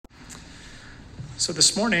So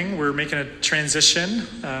this morning we're making a transition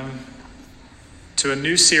to a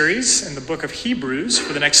new series in the book of Hebrews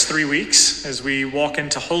for the next 3 weeks as we walk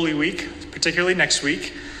into Holy Week, particularly next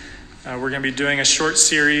week. We're going to be doing a short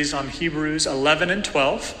series on Hebrews 11 and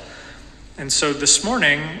 12. And so this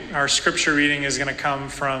morning our scripture reading is going to come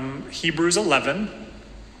from Hebrews 11.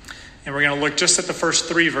 And we're going to look just at the first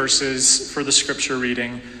 3 verses for the scripture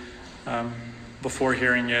reading before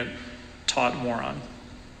hearing it taught more on.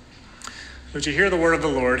 Would you hear the word of the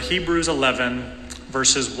Lord? Hebrews 11,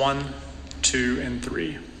 verses 1, 2, and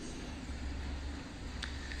 3.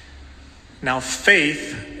 Now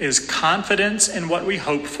faith is confidence in what we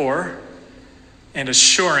hope for and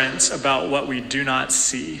assurance about what we do not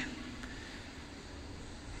see.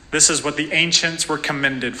 This is what the ancients were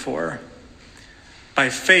commended for. By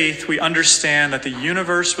faith, we understand that the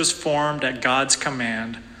universe was formed at God's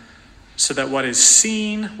command, so that what is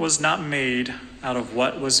seen was not made out of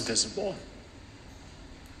what was visible.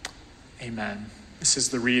 Amen. This is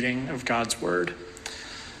the reading of God's word.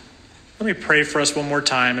 Let me pray for us one more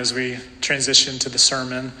time as we transition to the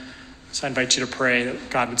sermon. So I invite you to pray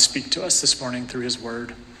that God would speak to us this morning through his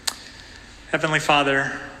word. Heavenly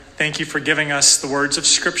Father, thank you for giving us the words of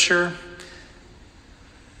Scripture.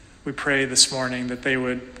 We pray this morning that they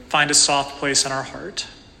would find a soft place in our heart,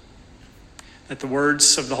 that the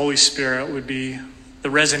words of the Holy Spirit would be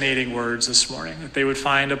the resonating words this morning, that they would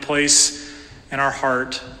find a place in our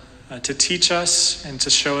heart to teach us and to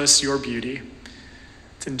show us your beauty.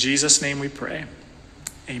 It's in Jesus' name we pray.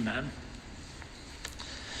 Amen.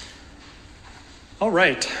 All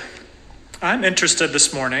right. I'm interested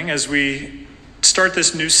this morning as we start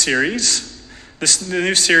this new series. This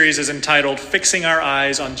new series is entitled Fixing Our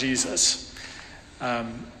Eyes on Jesus.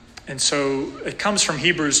 And so it comes from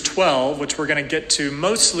Hebrews 12, which we're going to get to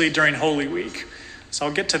mostly during Holy Week. So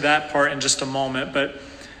I'll get to that part in just a moment. But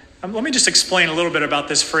let me just explain a little bit about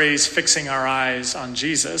this phrase, fixing our eyes on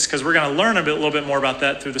Jesus, because we're going to learn a little bit more about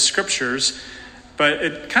that through the scriptures. But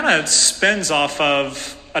it kind of spins off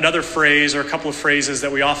of another phrase or a couple of phrases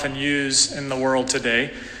that we often use in the world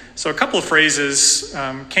today. So a couple of phrases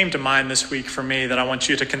came to mind this week for me that I want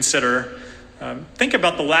you to consider. Think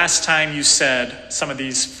about the last time you said some of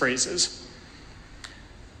these phrases.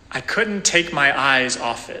 I couldn't take my eyes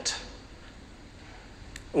off it.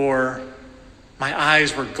 Or my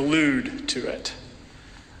eyes were glued to it.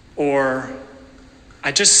 Or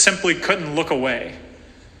I just simply couldn't look away.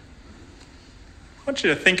 I want you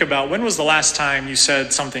to think about, when was the last time you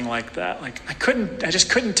said something like that? Like, I just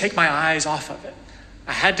couldn't take my eyes off of it.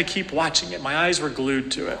 I had to keep watching it. My eyes were glued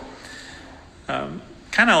to it.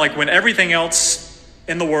 Kind of like when everything else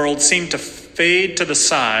in the world seemed to fade to the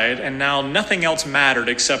side and now nothing else mattered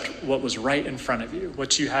except what was right in front of you,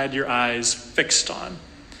 what you had your eyes fixed on.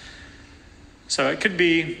 So it could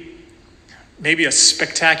be maybe a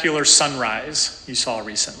spectacular sunrise you saw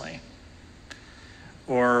recently.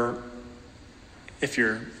 Or if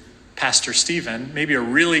you're Pastor Stephen, maybe a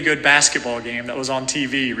really good basketball game that was on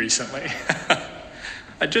TV recently.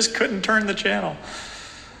 I just couldn't turn the channel.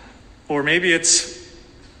 Or maybe it's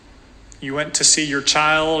you went to see your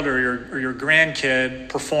child or your grandkid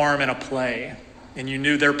perform in a play and you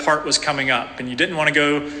knew their part was coming up and you didn't want to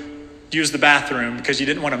go use the bathroom because you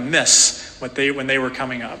didn't want to miss when they were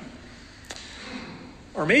coming up.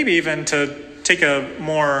 Or maybe even to take a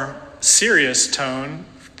more serious tone,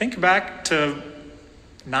 think back to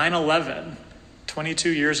 9/11, 22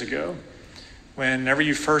 years ago, whenever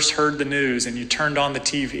you first heard the news and you turned on the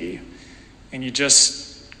TV and you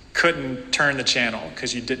just couldn't turn the channel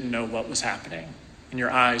because you didn't know what was happening and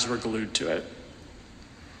your eyes were glued to it.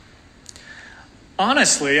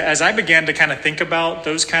 Honestly, as I began to kind of think about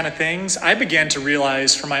those kind of things, I began to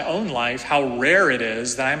realize for my own life how rare it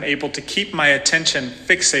is that I'm able to keep my attention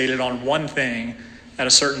fixated on one thing at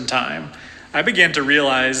a certain time. I began to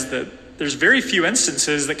realize that there's very few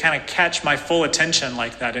instances that kind of catch my full attention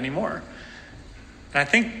like that anymore. And I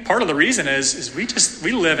think part of the reason is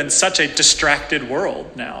we live in such a distracted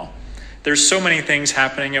world now. There's so many things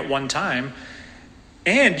happening at one time,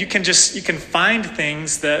 and you can find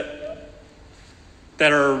things that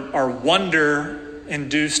are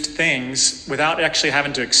wonder-induced things without actually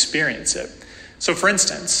having to experience it. So for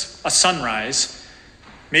instance, a sunrise,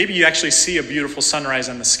 maybe you actually see a beautiful sunrise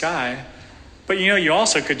in the sky, but you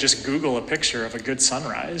also could just Google a picture of a good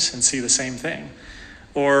sunrise and see the same thing.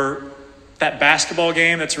 Or that basketball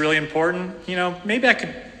game that's really important, maybe I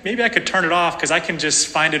could turn it off because I can just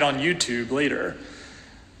find it on YouTube later.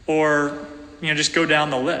 Or, just go down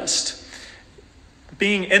the list.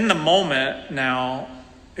 Being in the moment now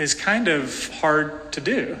is kind of hard to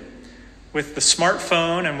do. With the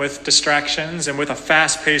smartphone and with distractions and with a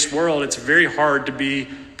fast-paced world, it's very hard to be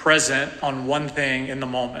present on one thing in the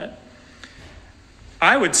moment.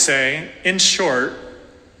 I would say, in short,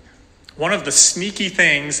 one of the sneaky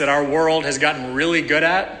things that our world has gotten really good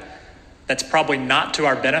at, that's probably not to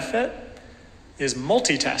our benefit, is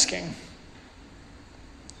multitasking.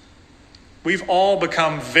 We've all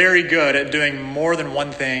become very good at doing more than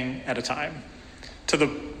one thing at a time, to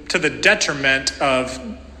the detriment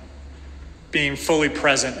of being fully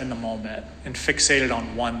present in the moment and fixated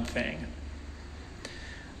on one thing.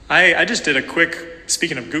 I just did a quick,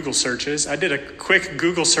 speaking of Google searches, I did a quick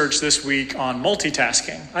Google search this week on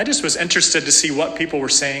multitasking. I just was interested to see what people were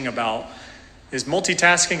saying about, is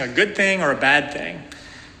multitasking a good thing or a bad thing?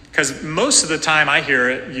 Because most of the time I hear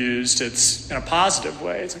it used, it's in a positive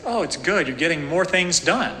way. It's like, oh, it's good. You're getting more things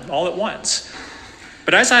done all at once.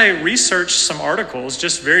 But as I researched some articles,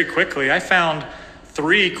 just very quickly, I found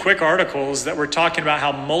 3 quick articles that were talking about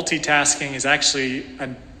how multitasking is actually a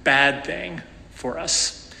bad thing for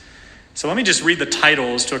us. So let me just read the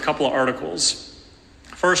titles to a couple of articles.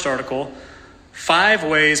 First article, 5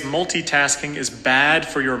 ways multitasking is bad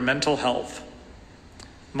for your mental health.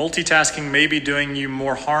 Multitasking may be doing you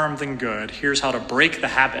more harm than good. Here's how to break the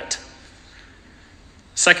habit.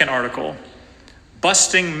 Second article,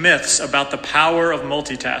 busting myths about the power of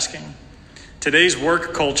multitasking. Today's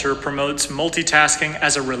work culture promotes multitasking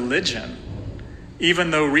as a religion,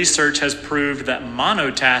 even though research has proved that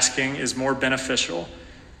monotasking is more beneficial.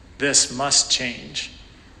 This must change.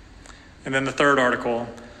 And then the third article,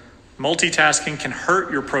 multitasking can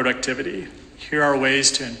hurt your productivity. Here are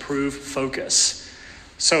ways to improve focus.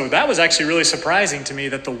 So that was actually really surprising to me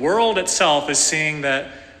that the world itself is seeing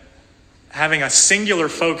that having a singular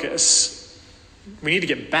focus, we need to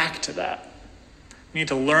get back to that. We need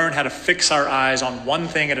to learn how to fix our eyes on one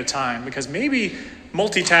thing at a time, because maybe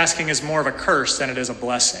multitasking is more of a curse than it is a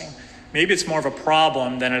blessing. Maybe it's more of a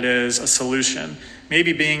problem than it is a solution.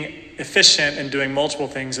 Maybe being efficient and doing multiple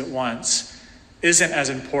things at once isn't as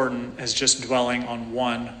important as just dwelling on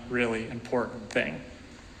one really important thing.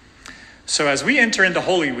 So as we enter into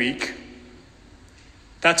Holy Week,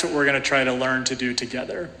 that's what we're going to try to learn to do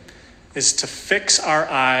together, is to fix our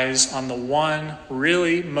eyes on the one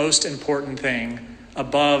really most important thing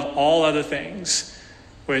above all other things,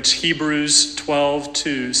 which Hebrews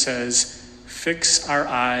 12:2 says, fix our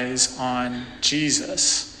eyes on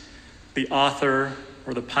Jesus, the author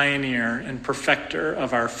or the pioneer and perfecter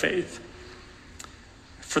of our faith.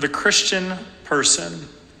 For the Christian person,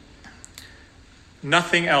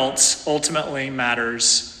 nothing else ultimately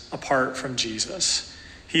matters apart from Jesus.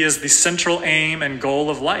 He is the central aim and goal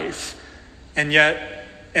of life. And yet,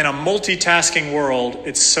 in a multitasking world,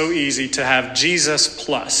 it's so easy to have Jesus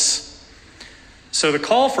plus. So the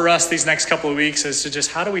call for us these next couple of weeks is to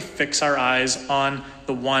just, how do we fix our eyes on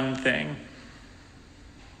the one thing?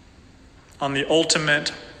 On the ultimate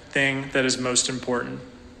thing that is most important.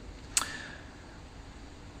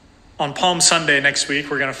 On Palm Sunday next week,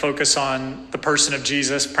 we're going to focus on the person of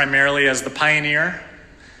Jesus primarily as the pioneer.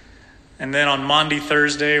 And then on Maundy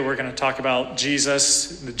Thursday, we're going to talk about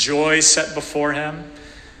Jesus, the joy set before him.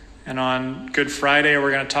 And on Good Friday,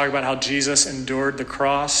 we're going to talk about how Jesus endured the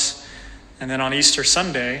cross. And then on Easter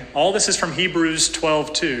Sunday, all this is from Hebrews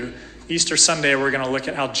 12:2. Easter Sunday, we're going to look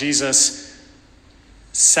at how Jesus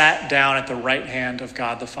sat down at the right hand of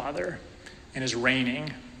God the Father and is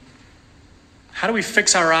reigning. How do we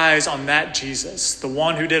fix our eyes on that Jesus, the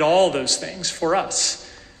one who did all those things for us,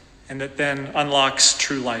 and that then unlocks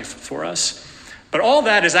true life for us? But all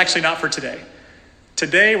that is actually not for today.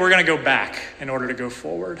 Today, we're going to go back in order to go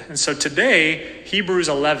forward. And so today, Hebrews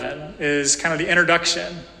 11 is kind of the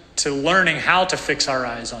introduction to learning how to fix our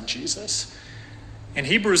eyes on Jesus. And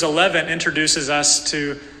Hebrews 11 introduces us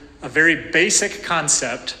to a very basic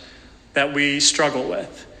concept that we struggle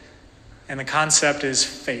with. And the concept is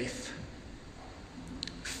faith.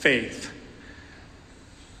 Faith.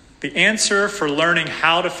 The answer for learning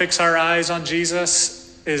how to fix our eyes on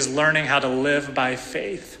Jesus is learning how to live by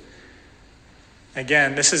faith.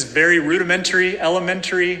 Again, this is very rudimentary,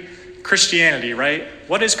 elementary Christianity, right?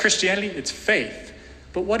 What is Christianity? It's faith.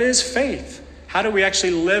 But what is faith? How do we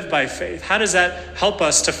actually live by faith? How does that help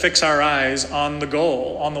us to fix our eyes on the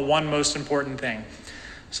goal, on the one most important thing?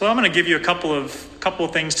 So I'm going to give you a couple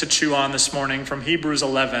of things to chew on this morning from Hebrews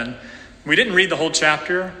 11. We didn't read the whole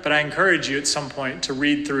chapter, but I encourage you at some point to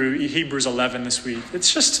read through Hebrews 11 this week.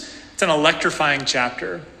 It's an electrifying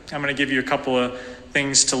chapter. I'm going to give you a couple of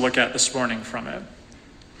things to look at this morning from it.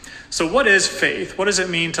 So what is faith? What does it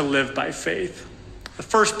mean to live by faith? The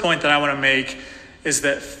first point that I want to make is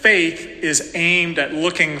that faith is aimed at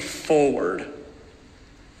looking forward.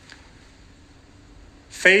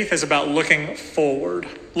 Faith is about looking forward.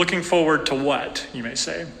 Looking forward to what, you may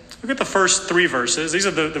say? Look at the first 3 verses. These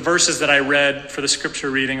are the verses that I read for the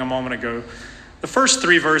scripture reading a moment ago. The first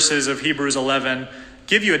 3 verses of Hebrews 11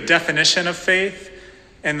 give you a definition of faith,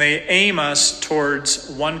 and they aim us towards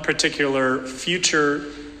one particular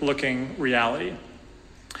future-looking reality.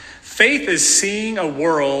 Faith is seeing a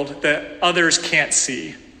world that others can't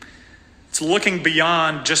see. It's looking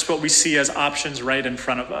beyond just what we see as options right in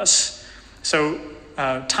front of us. So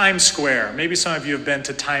Times Square, maybe some of you have been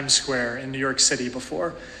to Times Square in New York City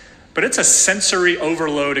before, but it's a sensory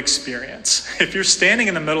overload experience. If you're standing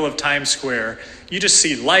in the middle of Times Square, you just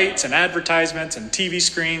see lights and advertisements and TV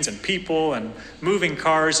screens and people and moving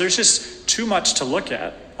cars. There's just too much to look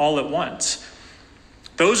at all at once.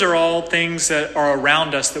 Those are all things that are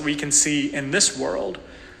around us that we can see in this world.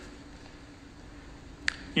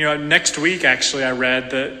 Next week, actually, I read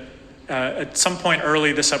that at some point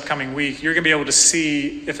early this upcoming week, you're going to be able to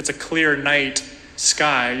see, if it's a clear night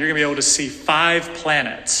sky, you're going to be able to see 5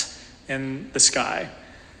 planets in the sky.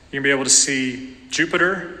 You're going to be able to see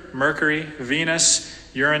Jupiter, Mercury, Venus,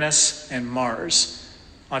 Uranus, and Mars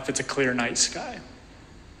if it's a clear night sky.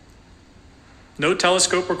 No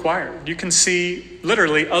telescope required. You can see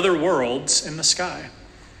literally other worlds in the sky.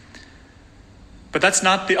 But that's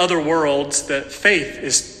not the other worlds that faith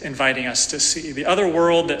is inviting us to see. The other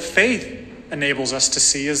world that faith enables us to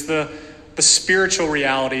see is the spiritual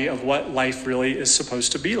reality of what life really is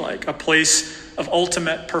supposed to be like, a place of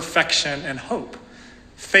ultimate perfection and hope.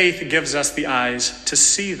 Faith gives us the eyes to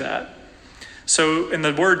see that. So in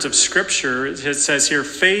the words of Scripture, it says here,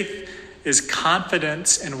 faith is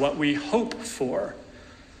confidence in what we hope for.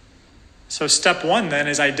 So step 1 then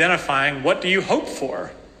is identifying, what do you hope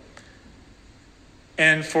for?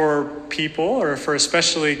 And for people, or for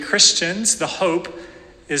especially Christians, the hope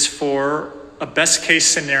is for a best case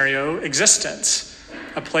scenario existence,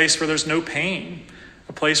 a place where there's no pain,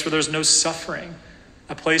 a place where there's no suffering,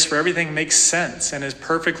 a place where everything makes sense and is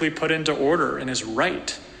perfectly put into order and is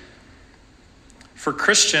right. For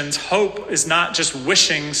Christians, hope is not just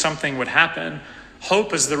wishing something would happen.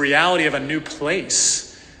 Hope is the reality of a new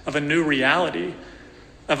place, of a new reality,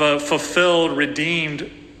 of a fulfilled, redeemed,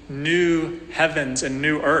 new heavens and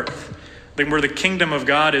new earth, where the kingdom of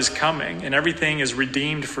God is coming and everything is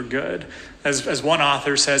redeemed for good. As one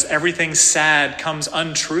author says, everything sad comes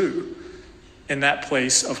untrue in that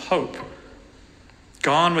place of hope.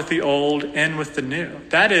 Gone with the old, in with the new.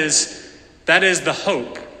 That is the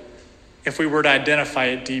hope, if we were to identify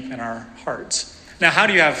it deep in our hearts. Now, how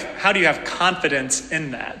do you have confidence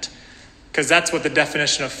in that? Because that's what the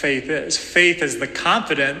definition of faith is. Faith is the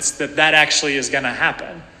confidence that actually is going to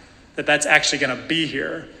happen, that that's actually going to be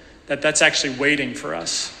here, that that's actually waiting for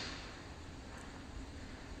us.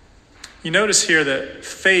 You notice here that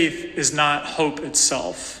faith is not hope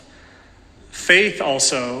itself. Faith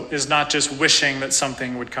also is not just wishing that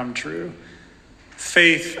something would come true.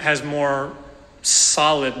 Faith has more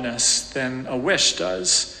solidness than a wish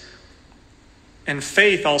does. And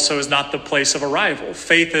faith also is not the place of arrival.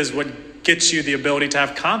 Faith is what gets you the ability to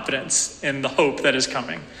have confidence in the hope that is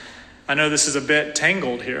coming. I know this is a bit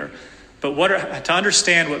tangled here, but to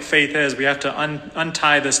understand what faith is, we have to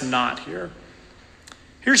untie this knot here.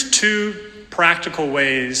 Here's 2 practical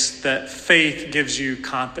ways that faith gives you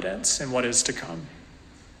confidence in what is to come.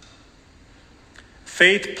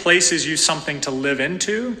 Faith places you something to live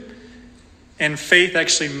into, and faith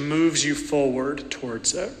actually moves you forward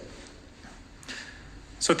towards it.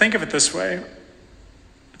 So think of it this way.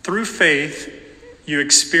 Through faith, you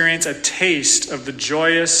experience a taste of the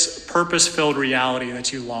joyous, purpose-filled reality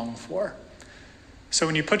that you long for. So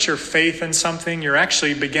when you put your faith in something, you're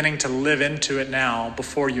actually beginning to live into it now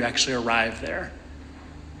before you actually arrive there.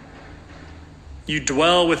 You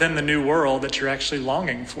dwell within the new world that you're actually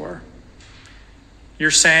longing for.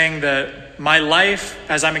 You're saying that my life,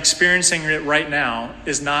 as I'm experiencing it right now,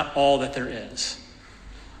 is not all that there is.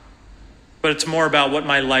 But it's more about what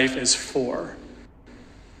my life is for.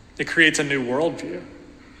 It creates a new worldview.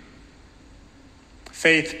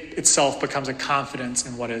 Faith itself becomes a confidence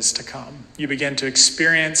in what is to come. You begin to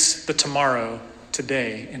experience the tomorrow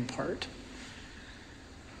today in part.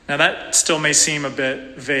 Now that still may seem a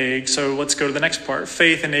bit vague, so let's go to the next part.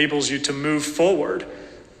 Faith enables you to move forward,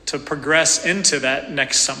 to progress into that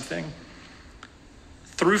next something.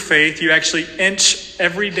 Through faith, you actually inch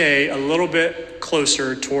every day a little bit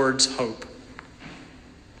closer towards hope.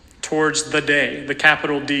 Towards the day, the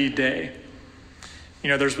capital D day.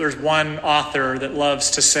 There's one author that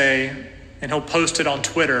loves to say, and he'll post it on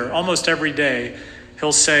Twitter almost every day,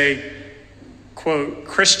 he'll say, quote,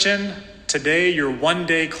 "Christian, today you're one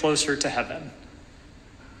day closer to heaven."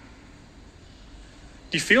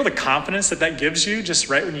 Do you feel the confidence that that gives you just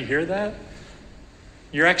right when you hear that?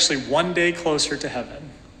 You're actually one day closer to heaven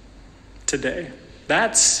today.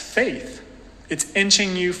 That's faith. It's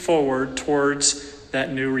inching you forward towards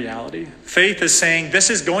that new reality. Faith is saying, this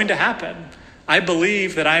is going to happen. I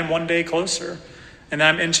believe that I'm one day closer, and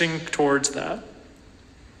I'm inching towards that.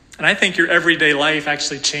 And I think your everyday life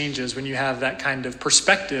actually changes when you have that kind of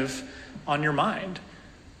perspective on your mind.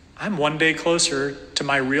 I'm one day closer to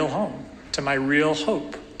my real home, to my real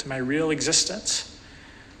hope, to my real existence.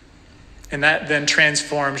 And that then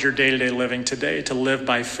transforms your day-to-day living today to live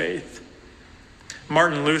by faith.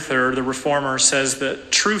 Martin Luther, the reformer, says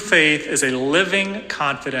that true faith is a living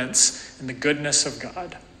confidence in the goodness of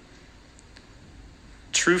God.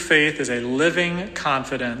 True faith is a living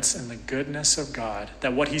confidence in the goodness of God,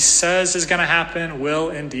 that what he says is going to happen will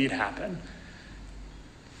indeed happen.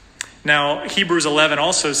 Now, Hebrews 11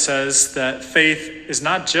 also says that faith is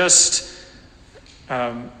not just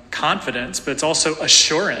confidence, but it's also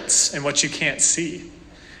assurance in what you can't see.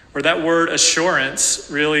 Or that word assurance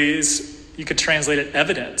really is, you could translate it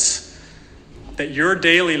evidence, that your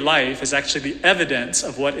daily life is actually the evidence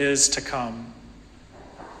of what is to come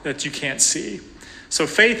that you can't see. So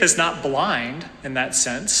faith is not blind in that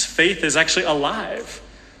sense. Faith is actually alive.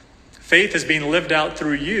 Faith is being lived out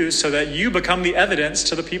through you so that you become the evidence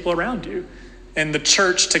to the people around you. And the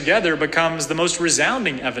church together becomes the most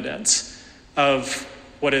resounding evidence of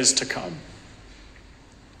what is to come.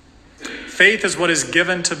 Faith is what is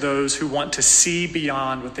given to those who want to see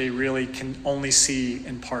beyond what they really can only see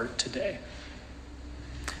in part today.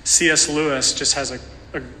 C.S. Lewis just has a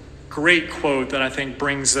great quote that I think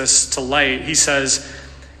brings this to light. He says,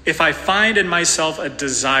 "If I find in myself a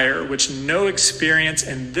desire which no experience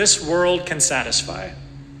in this world can satisfy,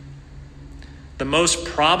 the most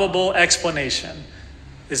probable explanation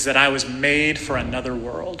is that I was made for another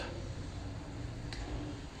world."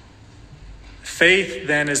 Faith,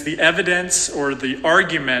 then, is the evidence or the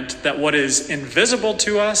argument that what is invisible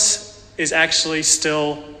to us is actually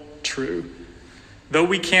still true. Though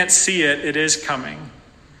we can't see it, it is coming.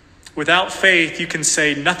 Without faith, you can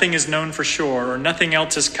say nothing is known for sure, or nothing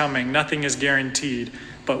else is coming, nothing is guaranteed.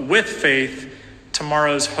 But with faith,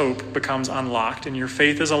 tomorrow's hope becomes unlocked, and your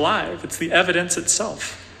faith is alive. It's the evidence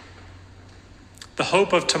itself. The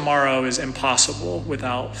hope of tomorrow is impossible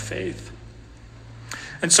without faith.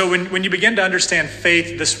 And so when you begin to understand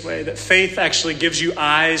faith this way, that faith actually gives you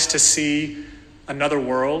eyes to see another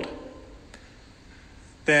world,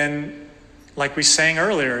 then, like we sang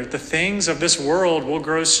earlier, the things of this world will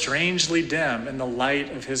grow strangely dim in the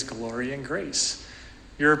light of his glory and grace.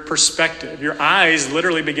 Your perspective, your eyes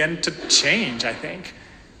literally begin to change, I think,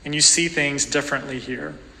 and you see things differently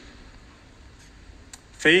here.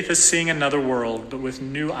 Faith is seeing another world, but with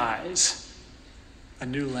new eyes, a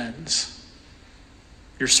new lens.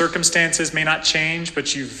 Your circumstances may not change,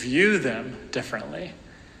 but you view them differently.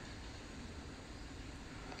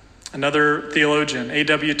 Another theologian,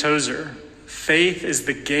 A.W. Tozer, faith is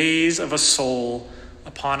the gaze of a soul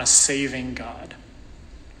upon a saving God.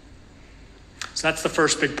 So that's the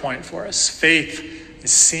first big point for us. Faith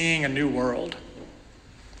is seeing a new world,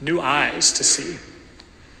 new eyes to see.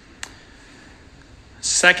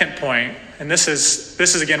 Second point, and this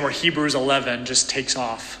is again where Hebrews 11 just takes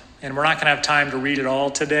off. And we're not going to have time to read it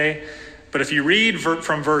all today. But if you read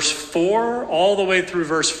from verse 4 all the way through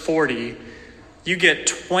verse 40, you get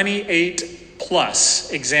 28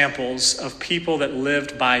 plus examples of people that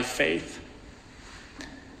lived by faith.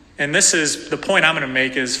 And this is the point I'm going to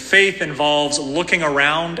make, is faith involves looking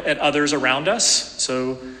around at others around us.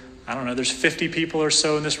 So, I don't know, there's 50 people or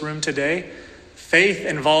so in this room today. Faith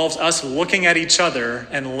involves us looking at each other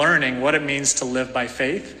and learning what it means to live by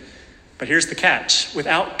faith. But here's the catch: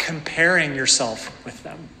 without comparing yourself with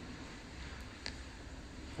them.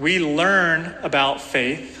 We learn about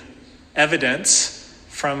faith, evidence,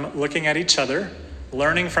 from looking at each other,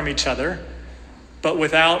 learning from each other, but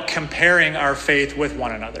without comparing our faith with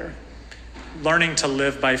one another. Learning to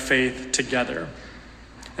live by faith together.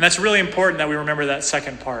 And that's really important that we remember that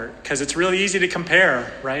second part, because it's really easy to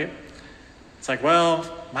compare, right? It's like, well,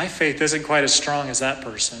 my faith isn't quite as strong as that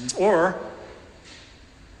person's. Or,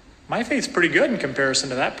 my faith's pretty good in comparison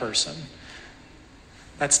to that person.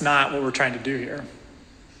 That's not what we're trying to do here.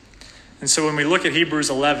 And so when we look at Hebrews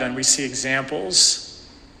 11, we see examples,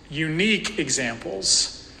 unique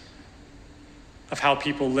examples of how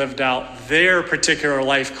people lived out their particular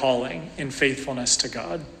life calling in faithfulness to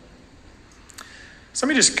God. So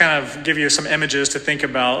let me just kind of give you some images to think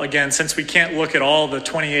about. Again, since we can't look at all the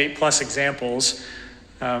 28 plus examples,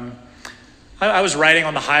 I was riding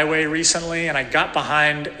on the highway recently, and I got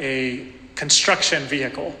behind a construction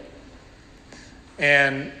vehicle.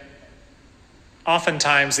 And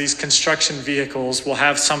oftentimes these construction vehicles will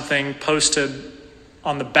have something posted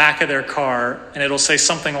on the back of their car, and it'll say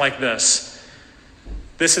something like this: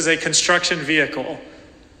 "This is a construction vehicle.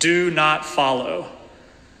 Do not follow."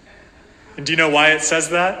 And do you know why it says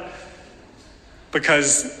that?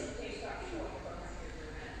 Because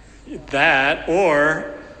that,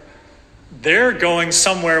 or they're going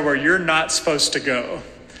somewhere where you're not supposed to go.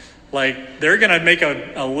 Like, they're going to make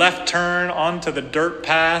a left turn onto the dirt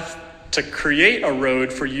path to create a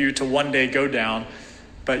road for you to one day go down.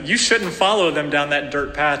 But you shouldn't follow them down that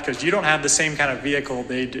dirt path because you don't have the same kind of vehicle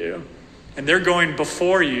they do. And they're going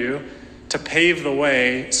before you to pave the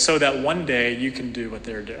way so that one day you can do what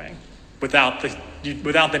they're doing without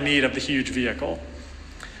the need of the huge vehicle.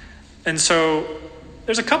 And so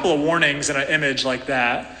there's a couple of warnings in an image like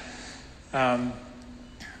that.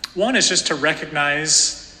 One is just to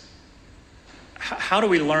recognize, how do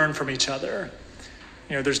we learn from each other?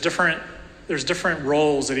 You know, there's different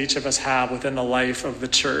roles that each of us have within the life of the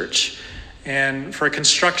church. And for a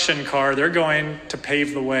construction car, they're going to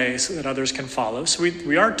pave the way so that others can follow. So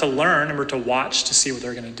we are to learn, and we're to watch to see what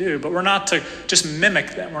they're going to do, but we're not to just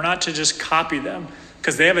mimic them. We're not to just copy them,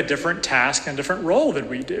 because they have a different task and a different role than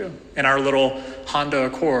we do in our little Honda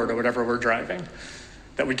Accord or whatever we're driving,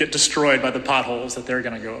 that we get destroyed by the potholes that they're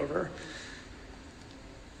going to go over.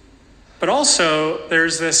 But also,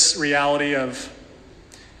 there's this reality of,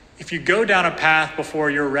 if you go down a path before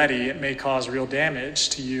you're ready, it may cause real damage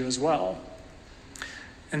to you as well.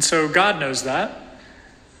 And so God knows that.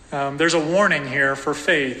 There's a warning here for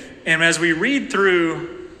faith. And as we read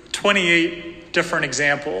through 28 different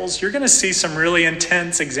examples, you're going to see some really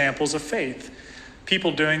intense examples of faith.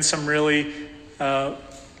 People doing some really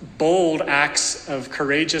bold acts of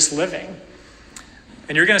courageous living.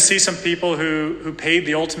 And you're going to see some people who paid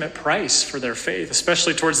the ultimate price for their faith,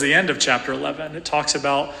 especially towards the end of chapter 11. It talks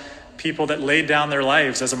about people that laid down their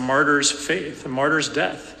lives as a martyr's faith, a martyr's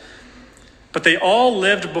death. But they all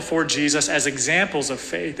lived before Jesus as examples of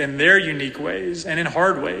faith in their unique ways and in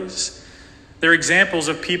hard ways. They're examples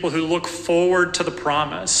of people who look forward to the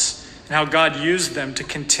promise and how God used them to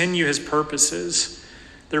continue his purposes.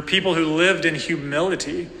 They're people who lived in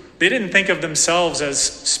humility. They didn't think of themselves as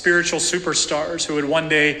spiritual superstars who would one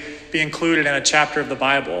day be included in a chapter of the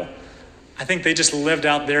Bible. I think they just lived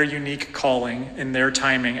out their unique calling in their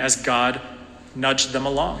timing as God nudged them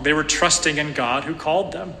along. They were trusting in God who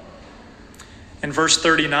called them. In verse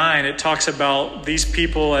 39, it talks about these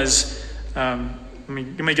people as, let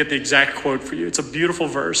me get the exact quote for you. It's a beautiful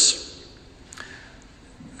verse.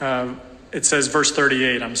 It says, verse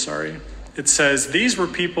 38, I'm sorry. It says, "These were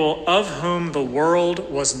people of whom the world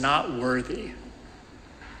was not worthy.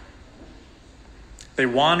 They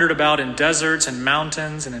wandered about in deserts and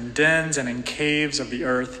mountains and in dens and in caves of the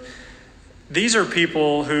earth." These are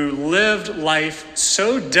people who lived life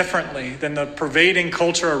so differently than the pervading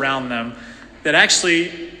culture around them that actually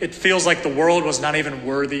it feels like the world was not even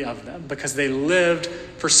worthy of them, because they lived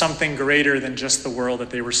for something greater than just the world that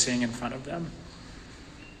they were seeing in front of them.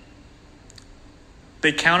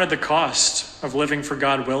 They counted the cost of living for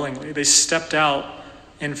God willingly. They stepped out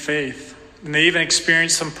in faith, and they even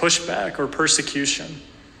experienced some pushback or persecution.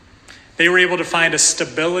 They were able to find a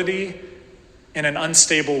stability in an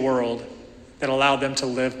unstable world that allowed them to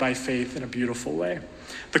live by faith in a beautiful way.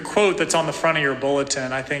 The quote that's on the front of your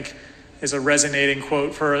bulletin, I think, is a resonating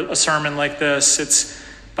quote for a sermon like this. It's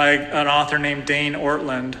by an author named Dane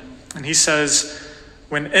Ortland. And he says,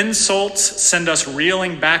 "When insults send us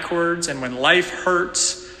reeling backwards, and when life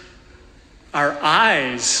hurts, our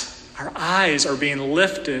eyes are being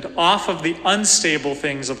lifted off of the unstable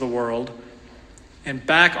things of the world and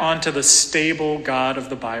back onto the stable God of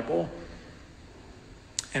the Bible.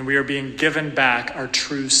 And we are being given back our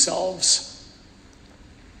true selves."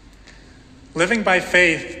 Living by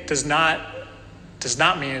faith does not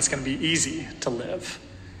mean it's going to be easy to live.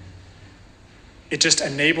 It just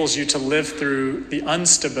enables you to live through the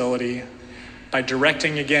instability by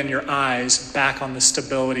directing again your eyes back on the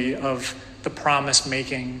stability of the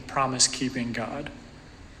promise-making, promise-keeping God.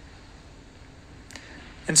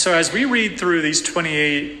 And so as we read through these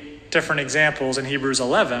 28 different examples in Hebrews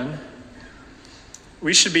 11,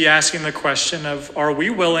 we should be asking the question of, are we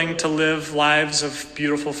willing to live lives of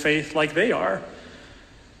beautiful faith like they are?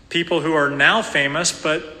 People who are now famous,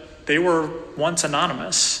 but they were once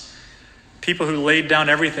anonymous. People who laid down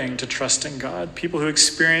everything to trust in God. People who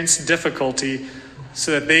experienced difficulty so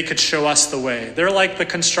that they could show us the way. They're like the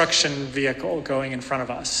construction vehicle going in front of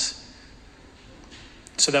us,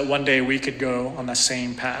 so that one day we could go on the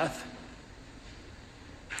same path.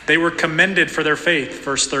 They were commended for their faith,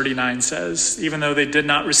 verse 39 says, even though they did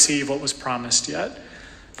not receive what was promised yet,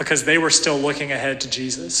 because they were still looking ahead to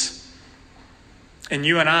Jesus. And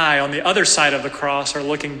you and I, on the other side of the cross, are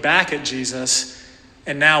looking back at Jesus,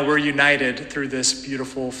 and now we're united through this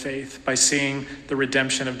beautiful faith by seeing the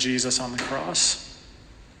redemption of Jesus on the cross.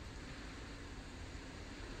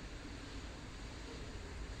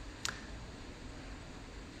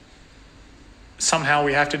 Somehow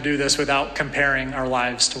we have to do this without comparing our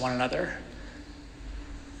lives to one another,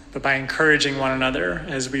 but by encouraging one another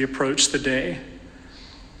as we approach the day.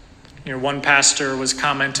 One pastor was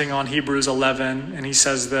commenting on Hebrews 11, and he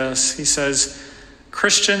says this. He says,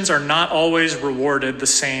 Christians are not always rewarded the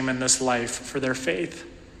same in this life for their faith.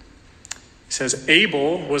 He says,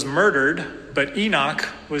 Abel was murdered, but Enoch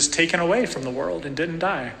was taken away from the world and didn't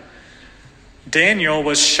die.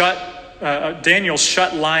 Daniel shut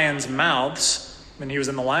lions' mouths when he was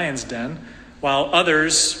in the lion's den, while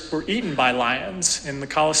others were eaten by lions in the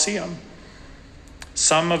Colosseum.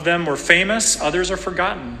 Some of them were famous, others are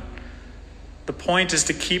forgotten. The point is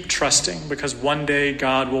to keep trusting, because one day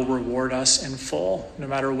God will reward us in full, no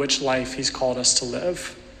matter which life he's called us to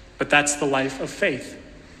live. But that's the life of faith.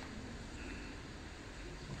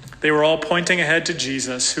 They were all pointing ahead to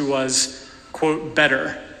Jesus, who was, quote,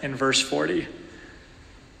 better in verse 40.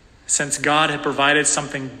 Since God had provided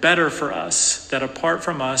something better for us, that apart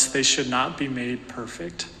from us, they should not be made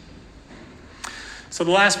perfect. So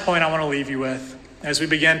the last point I want to leave you with, as we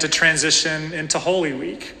begin to transition into Holy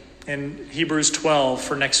Week, in Hebrews 12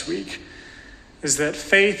 for next week, is that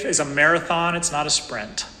faith is a marathon, it's not a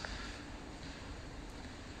sprint.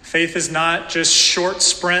 Faith is not just short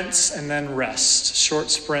sprints and then rest,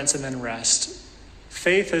 short sprints and then rest.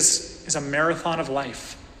 Faith is a marathon of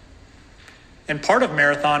life. And part of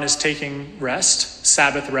marathon is taking rest,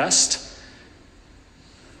 Sabbath rest.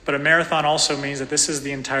 But a marathon also means that this is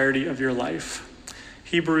the entirety of your life.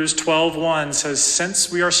 Hebrews 12:1 says,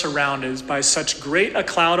 since we are surrounded by such great a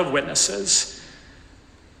cloud of witnesses,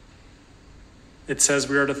 it says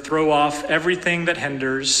we are to throw off everything that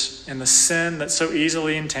hinders and the sin that so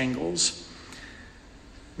easily entangles.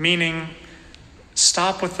 Meaning,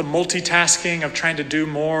 stop with the multitasking of trying to do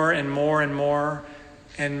more and more and more,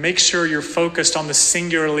 and make sure you're focused on the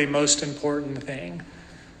singularly most important thing,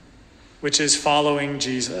 which is following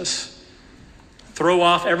Jesus. Throw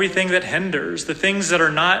off everything that hinders, the things that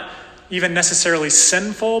are not even necessarily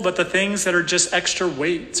sinful, but the things that are just extra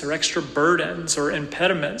weights or extra burdens or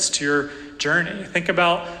impediments to your journey. Think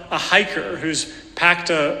about a hiker who's packed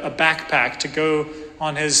a backpack to go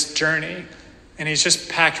on his journey, and he's just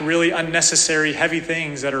packed really unnecessary heavy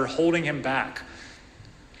things that are holding him back.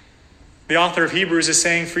 The author of Hebrews is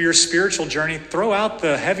saying, for your spiritual journey, throw out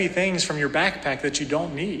the heavy things from your backpack that you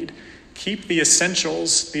don't need. Keep the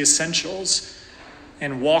essentials,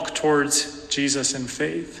 and walk towards Jesus in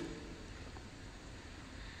faith.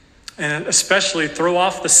 And especially throw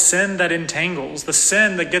off the sin that entangles, the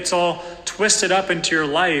sin that gets all twisted up into your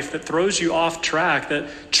life, that throws you off track, that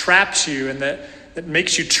traps you, and that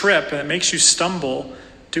makes you trip and that makes you stumble.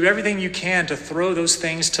 Do everything you can to throw those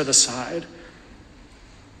things to the side.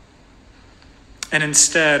 And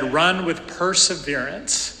instead, run with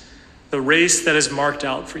perseverance the race that is marked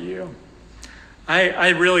out for you. I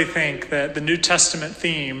really think that the New Testament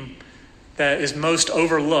theme that is most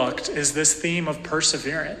overlooked is this theme of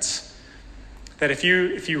perseverance. That if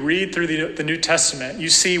you read through the New Testament, you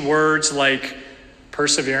see words like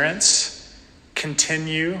perseverance,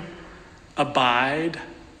 continue, abide,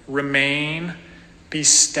 remain, be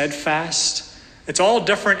steadfast. It's all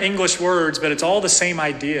different English words, but it's all the same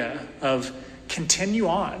idea of continue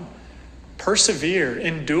on, persevere,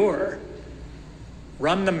 endure,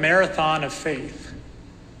 run the marathon of faith,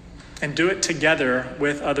 and do it together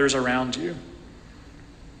with others around you.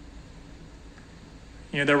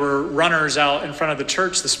 There were runners out in front of the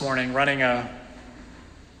church this morning running a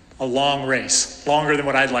long race, longer than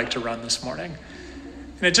what I'd like to run this morning.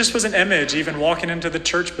 And it just was an image, even walking into the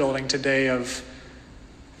church building today, of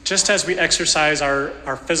just as we exercise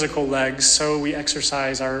our physical legs, so we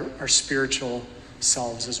exercise our spiritual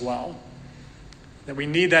selves as well. That we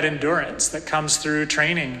need that endurance that comes through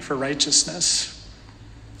training for righteousness.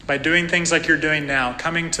 By doing things like you're doing now,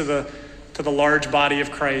 coming to the large body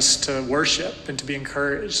of Christ to worship and to be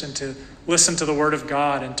encouraged and to listen to the word of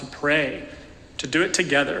God and to pray, to do it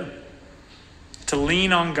together, to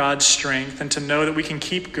lean on God's strength and to know that we can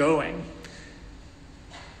keep going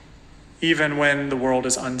even when the world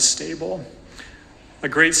is unstable. A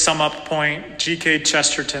great sum up point, G.K.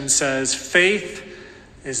 Chesterton says, faith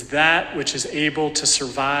is that which is able to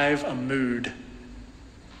survive a mood.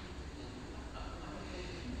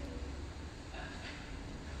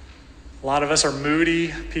 A lot of us are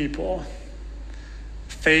moody people.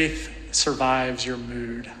 Faith survives your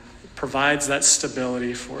mood. It provides that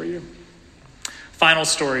stability for you. Final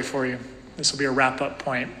story for you. This will be a wrap-up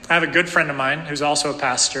point. I have a good friend of mine who's also a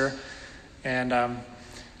pastor, and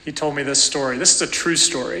he told me this story. This is a true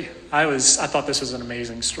story. I thought this was an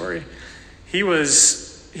amazing story. He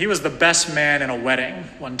was the best man in a wedding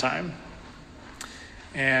one time.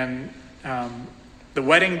 And the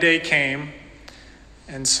wedding day came,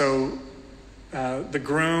 and so the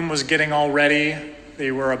groom was getting all ready.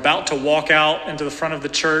 They were about to walk out into the front of the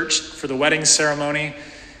church for the wedding ceremony,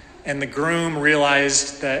 and the groom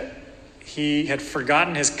realized that he had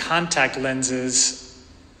forgotten his contact lenses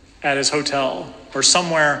at his hotel or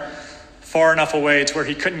somewhere far enough away to where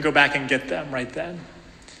he couldn't go back and get them right then.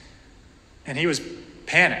 And he was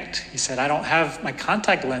panicked. He said, I don't have my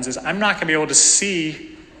contact lenses. I'm not going to be able to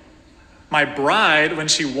see my bride when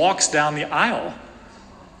she walks down the aisle.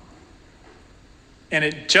 And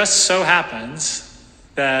it just so happens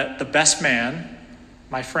that the best man,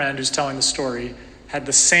 my friend who's telling the story, had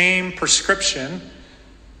the same prescription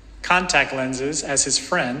contact lenses as his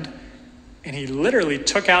friend, and he literally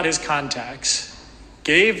took out his contacts,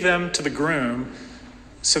 gave them to the groom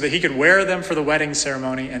so that he could wear them for the wedding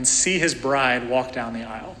ceremony and see his bride walk down the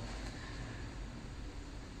aisle.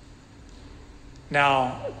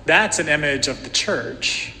 Now, that's an image of the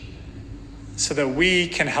church so that we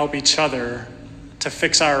can help each other to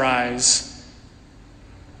fix our eyes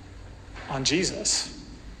on Jesus.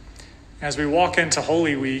 As we walk into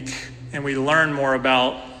Holy Week and we learn more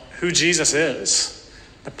about who Jesus is,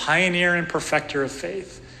 the pioneer and perfecter of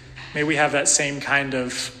faith, may we have that same kind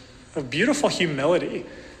of beautiful humility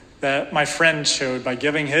that my friend showed by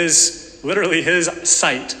giving literally his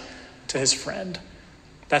sight to his friend.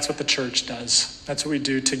 That's what the church does. That's what we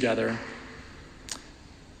do together.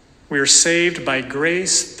 We are saved by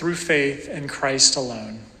grace through faith in Christ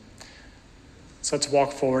alone. So let's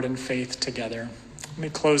walk forward in faith together. Let me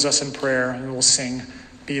close us in prayer and we'll sing,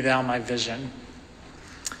 Be Thou My Vision.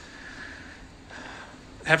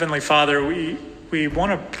 Heavenly Father, we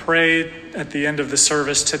want to pray at the end of the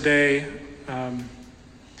service today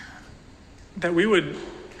that we would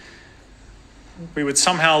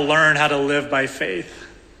somehow learn how to live by faith.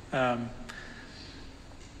 That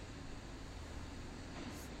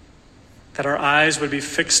our eyes would be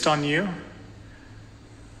fixed on you.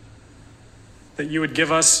 That you would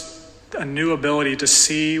give us a new ability to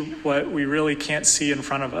see what we really can't see in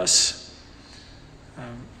front of us.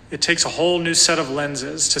 It takes a whole new set of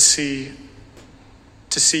lenses to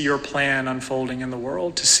see your plan unfolding in the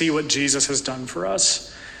world, to see what Jesus has done for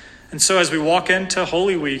us. And so as we walk into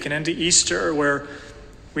Holy Week and into Easter, where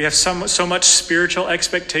we have so much spiritual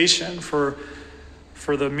expectation for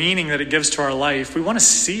the meaning that it gives to our life, we want to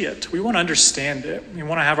see it. We want to understand it. We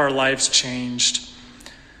want to have our lives changed.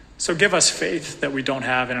 So give us faith that we don't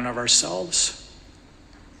have in and of ourselves.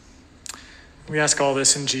 We ask all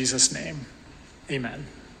this in Jesus' name. Amen.